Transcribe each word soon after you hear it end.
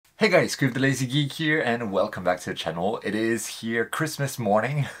Hey guys, Script the Lazy Geek here and welcome back to the channel. It is here Christmas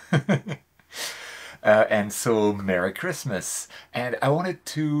morning. And so Merry Christmas. And I wanted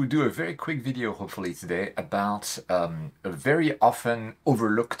to do a very quick video hopefully today about a very often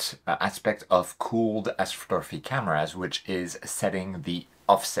overlooked aspect of cooled astrophotography cameras, which is setting the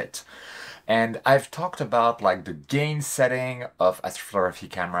offset. And I've talked about like the gain setting of astrophotography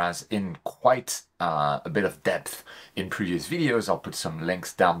cameras in quite a bit of depth in previous videos. I'll put some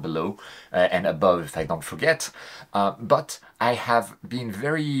links down below and above if I don't forget. But I have been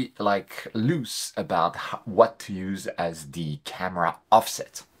very loose about what to use as the camera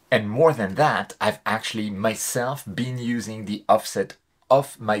offset. And more than that, I've actually myself been using the offset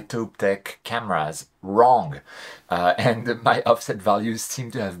of my Taupe Tech cameras wrong. And my offset values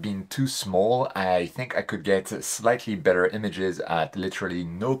seem to have been too small. I think I could get slightly better images at literally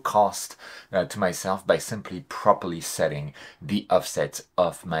no cost to myself by simply properly setting the offset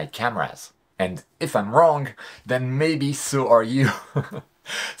of my cameras. And if I'm wrong, then maybe so are you.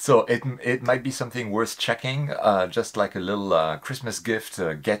 So it might be something worth checking, just like a little Christmas gift,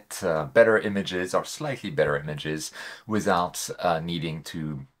 get better images or slightly better images without needing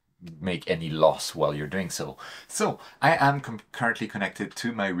to make any loss while you're doing so. So I am currently connected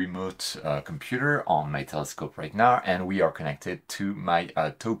to my remote computer on my telescope right now, and we are connected to my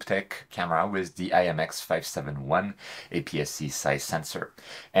Taupe Tech camera with the IMX571 APS-C size sensor.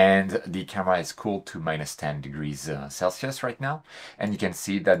 And the camera is cooled to -10 degrees Celsius right now, and you can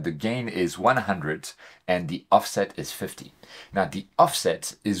see that the gain is 100 and the offset is 50. Now the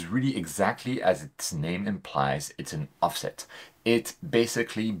offset is really exactly as its name implies, it's an offset. It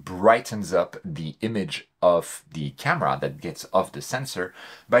basically brightens up the image of the camera that gets off the sensor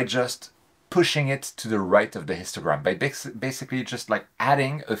by just pushing it to the right of the histogram, by basically just like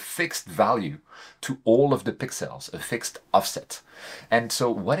adding a fixed value to all of the pixels, a fixed offset. And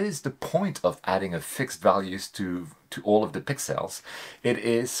so what is the point of adding a fixed values to all of the pixels? It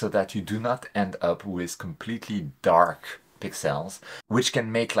is so that you do not end up with completely dark pixels, which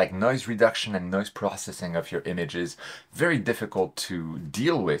can make like noise reduction and noise processing of your images very difficult to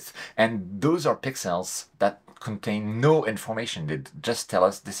deal with. And those are pixels that contain no information. They just tell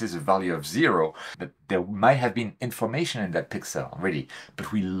us this is a value of 0, that there might have been information in that pixel already,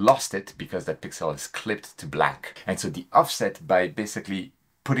 but we lost it because that pixel is clipped to black. And so the offset, by basically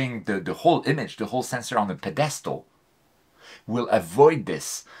putting the whole image, the whole sensor on a pedestal, will avoid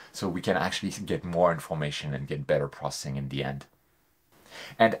this, so we can actually get more information and get better processing in the end.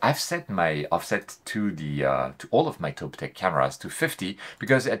 And I've set my offset to to all of my Taupe Tech cameras to 50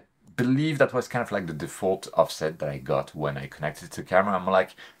 because I believe that was kind of like the default offset that I got when I connected to the camera. I'm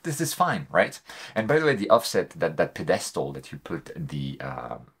like, this is fine, right? And by the way, the offset, that pedestal that you put the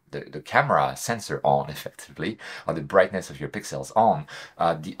camera sensor on effectively, or the brightness of your pixels on,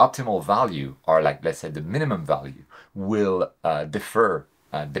 the optimal value, or like let's say the minimum value, will differ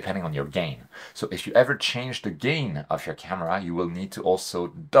depending on your gain. So if you ever change the gain of your camera, you will need to also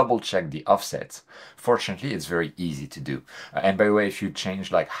double check the offset. Fortunately, it's very easy to do. And by the way, if you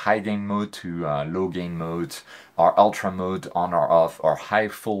change like high gain mode to low gain mode, or ultra mode on or off, or high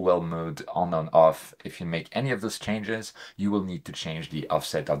full well mode on and off, if you make any of those changes, you will need to change the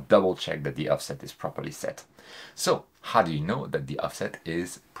offset or double check that the offset is properly set. So how do you know that the offset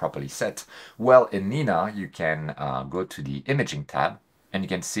is properly set? Well, in Nina, you can go to the imaging tab, and you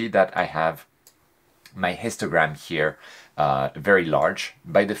can see that I have my histogram here very large.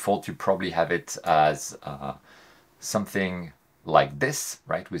 By default, you probably have it as something like this,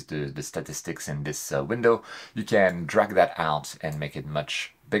 right, with the statistics in this window. You can drag that out and make it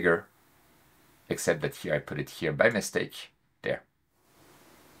much bigger, except that here I put it here by mistake. There.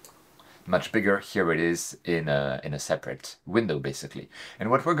 Much bigger. Here it is in a separate window basically.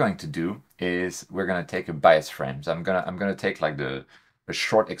 And what we're going to do is we're going to take a bias frame. So I'm gonna take like a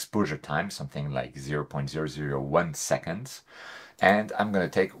short exposure time, something like 0.001 seconds, and I'm going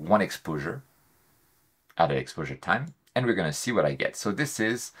to take one exposure, added exposure time, and we're going to see what I get. So this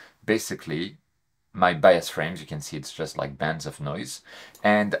is basically my bias frames. You can see it's just like bands of noise,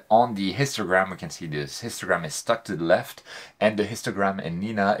 and on the histogram we can see this histogram is stuck to the left, and the histogram in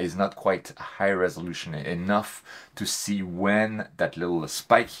Nina is not quite high resolution enough to see when that little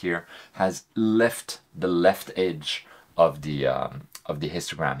spike here has left the left edge of the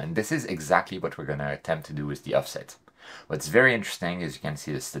histogram. And this is exactly what we're going to attempt to do with the offset. What's very interesting is you can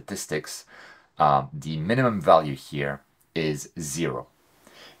see the statistics. The minimum value here is 0,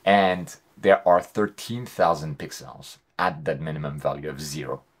 and there are 13,000 pixels at that minimum value of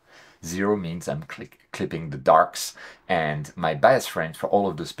 0. 0 means I'm clipping the darks, and my bias frames for all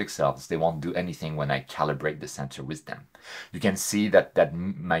of those pixels, they won't do anything when I calibrate the sensor with them. You can see that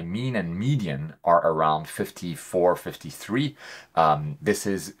my mean and median are around 54, 53. This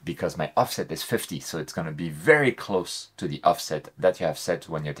is because my offset is 50, so it's going to be very close to the offset that you have set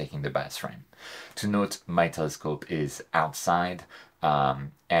when you're taking the bias frame. To note, my telescope is outside,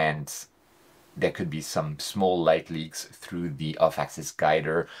 and there could be some small light leaks through the off-axis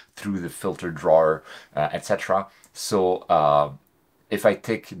guider, through the filter drawer, etc. So if I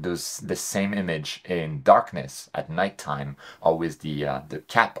take the same image in darkness at nighttime, or with the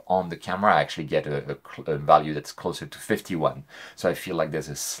cap on the camera, I actually get a value that's closer to 51. So I feel like there's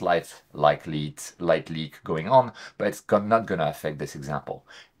a slight light leak going on, but it's not going to affect this example.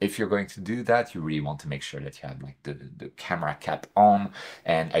 If you're going to do that, you really want to make sure that you have like the camera cap on,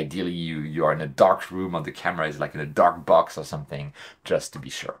 and ideally you are in a dark room, or the camera is like in a dark box or something, just to be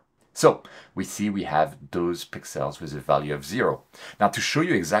sure. So we see we have those pixels with a value of 0. Now, to show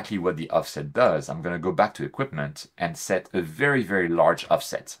you exactly what the offset does, I'm going to go back to equipment and set a very, very large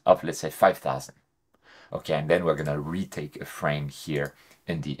offset of, let's say, 5000. Okay, and then we're going to retake a frame here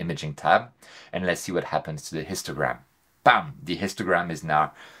in the imaging tab, and let's see what happens to the histogram. Bam! The histogram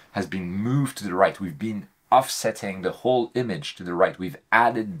has been moved to the right. We've been offsetting the whole image to the right. We've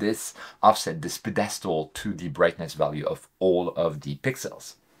added this offset, this pedestal, to the brightness value of all of the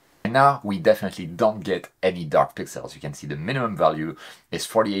pixels. And now we definitely don't get any dark pixels. You can see the minimum value is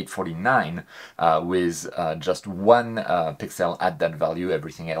 4849 with just one pixel at that value.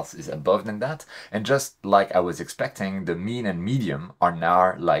 Everything else is above than that. And just like I was expecting, the mean and medium are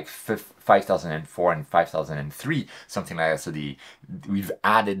now like 5004 and 5003, something like that. So we've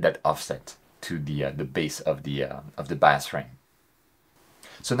added that offset to the base of the bias frame.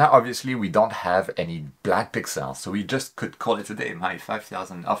 So now obviously we don't have any black pixels, so we just could call it a day. My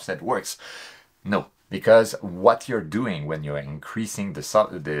 5000 offset works. No, because what you're doing when you're increasing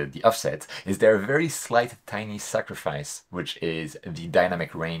the offset is there a very slight tiny sacrifice, which is the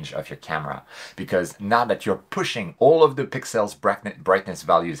dynamic range of your camera. Because now that you're pushing all of the pixels brightness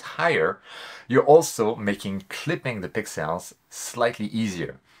values higher, you're also making clipping the pixels slightly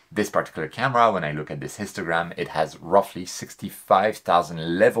easier. This particular camera, when I look at this histogram, it has roughly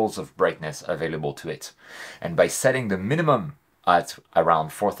 65,000 levels of brightness available to it. And by setting the minimum at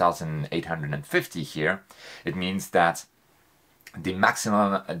around 4,850 here, it means that the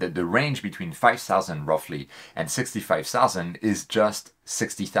maximum, the range between 5,000 roughly and 65,000 is just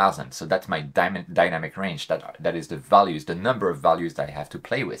 60,000. So that's my dynamic range. That is the values, the number of values that I have to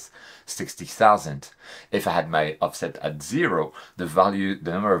play with, 60,000. If I had my offset at 0, the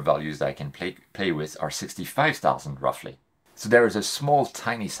number of values that I can play with are 65,000 roughly. So there is a small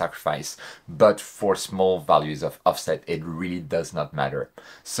tiny sacrifice, but for small values of offset, it really does not matter.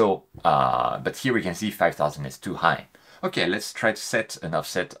 So, but here we can see 5,000 is too high. Okay, let's try to set an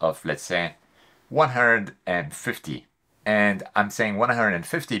offset of, let's say, 150. And I'm saying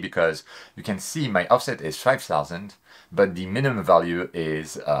 150 because you can see my offset is 5,000, but the minimum value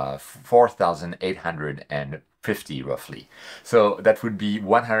is 4,850 roughly. So that would be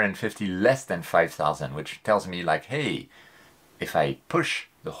 150 less than 5,000, which tells me like, hey, if I push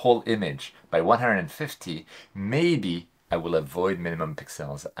the whole image by 150, maybe I will avoid minimum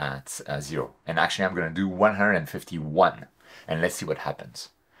pixels at 0. And actually I'm going to do 151, and let's see what happens.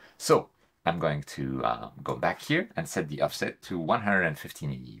 So I'm going to go back here and set the offset to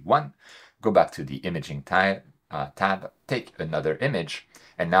 151, go back to the imaging tab, take another image,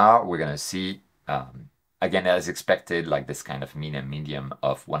 and now we're going to see, again, as expected, like this kind of mean and medium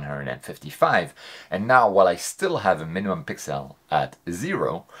of 155. And now, while I still have a minimum pixel at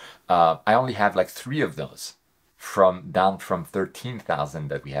 0, I only have like 3 of those, down from 13,000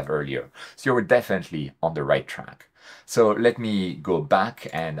 that we have earlier. So you're definitely on the right track. So let me go back,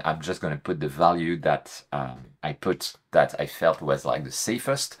 and I'm just going to put the value that I put that I felt was like the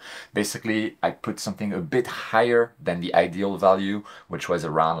safest. Basically, I put something a bit higher than the ideal value, which was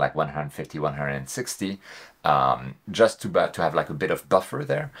around like 150, 160, just to have like a bit of buffer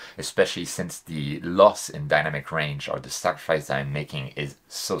there, especially since the loss in dynamic range, or the sacrifice that I'm making, is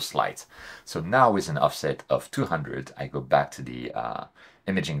so slight. So now with an offset of 200, I go back to the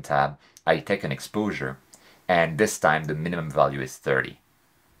imaging tab, I take an exposure, and this time the minimum value is 30.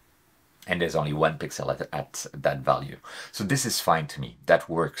 And there's only 1 pixel at that value. So this is fine to me. That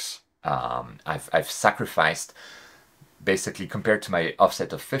works. I've sacrificed, basically compared to my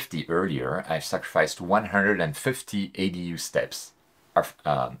offset of 50 earlier, I've sacrificed 150 ADU steps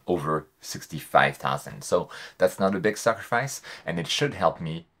over 65,000. So that's not a big sacrifice, and it should help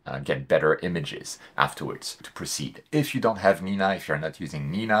me get better images afterwards to proceed. If you don't have Nina, if you're not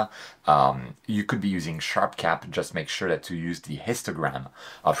using Nina, you could be using SharpCap. Just make sure that you use the histogram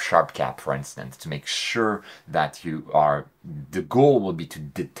of SharpCap, for instance, to make sure that the goal will be to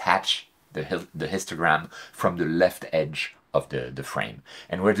detach the histogram from the left edge of the frame.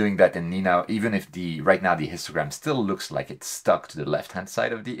 And we're doing that in Nina, even if right now the histogram still looks like it's stuck to the left-hand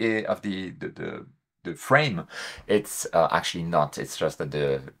side of the frame. It's actually not. It's just that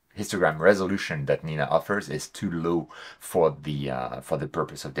the histogram resolution that Nina offers is too low for the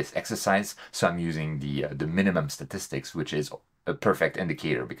purpose of this exercise. So I'm using the minimum statistics, which is a perfect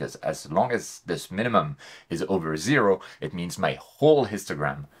indicator, because as long as this minimum is over 0, it means my whole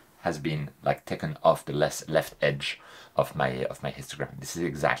histogram has been like taken off the left edge of my histogram. This is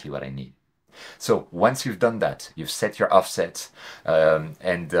exactly what I need. So once you've done that, you've set your offset, and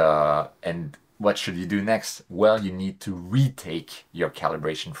what should you do next? Well, you need to retake your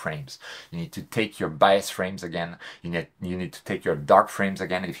calibration frames. You need to take your bias frames again. You need to take your dark frames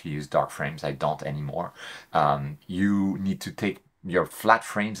again if you use dark frames. I don't anymore. You need to take your flat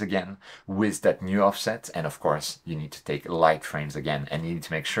frames again with that new offset, and of course you need to take light frames again, and you need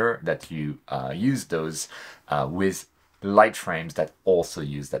to make sure that you use those with light frames that also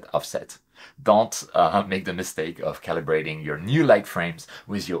use that offset. Don't make the mistake of calibrating your new light frames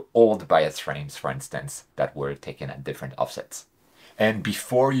with your old bias frames, for instance, that were taken at different offsets. And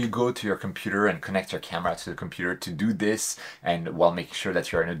before you go to your computer and connect your camera to the computer to do this, and while making sure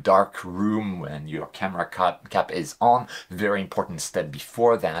that you're in a dark room when your camera cap is on, very important step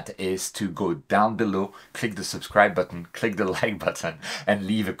before that is to go down below, click the subscribe button, click the like button, and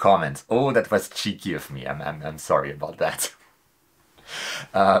leave a comment. Oh, that was cheeky of me. I'm sorry about that.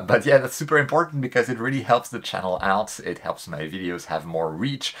 But yeah, that's super important because it really helps the channel out. It helps my videos have more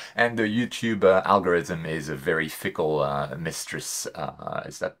reach, and the YouTube algorithm is a very fickle mistress.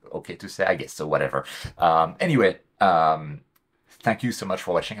 Is that okay to say? I guess so, whatever. Anyway, thank you so much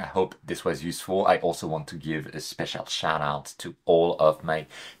for watching. I hope this was useful. I also want to give a special shout out to all of my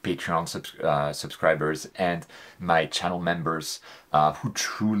Patreon subscribers and my channel members who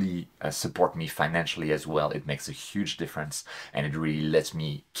truly support me financially as well. It makes a huge difference, and it really lets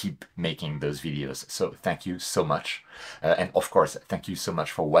me keep making those videos. So thank you so much. And of course, thank you so much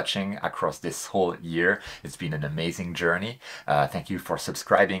for watching across this whole year. It's been an amazing journey. Thank you for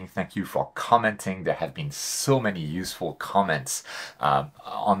subscribing. Thank you for commenting. There have been so many useful comments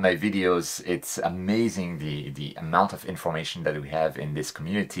on my videos. It's amazing the amount of information that we have in this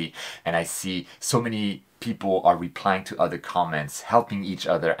community, and I see so many people are replying to other comments, helping each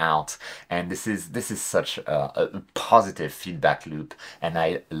other out, and this is such a positive feedback loop, and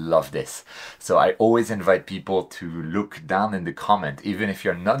I love this. So I always invite people to look down in the comment, even if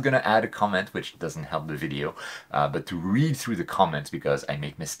you're not gonna add a comment, which doesn't help the video, but to read through the comments, because I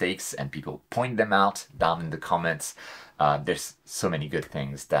make mistakes and people point them out down in the comments. There's so many good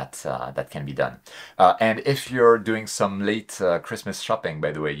things that that can be done. And if you're doing some late Christmas shopping,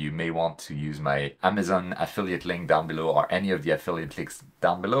 by the way, you may want to use my Amazon affiliate link down below, or any of the affiliate links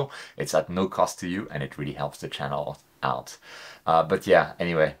down below. It's at no cost to you, and it really helps the channel out. But yeah,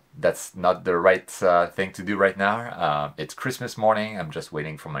 anyway, that's not the right thing to do right now. It's Christmas morning. I'm just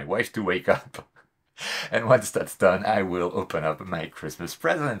waiting for my wife to wake up. And once that's done, I will open up my Christmas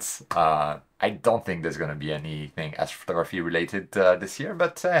presents. I don't think there's going to be anything astrophotography related this year,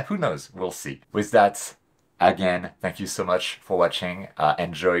 but who knows? We'll see. With that, again, thank you so much for watching.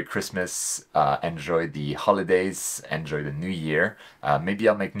 Enjoy Christmas, enjoy the holidays, enjoy the new year. Maybe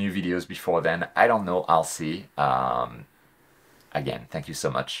I'll make new videos before then. I don't know. I'll see. Again, thank you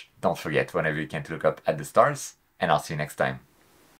so much. Don't forget, whenever you can, to look up at the stars, and I'll see you next time.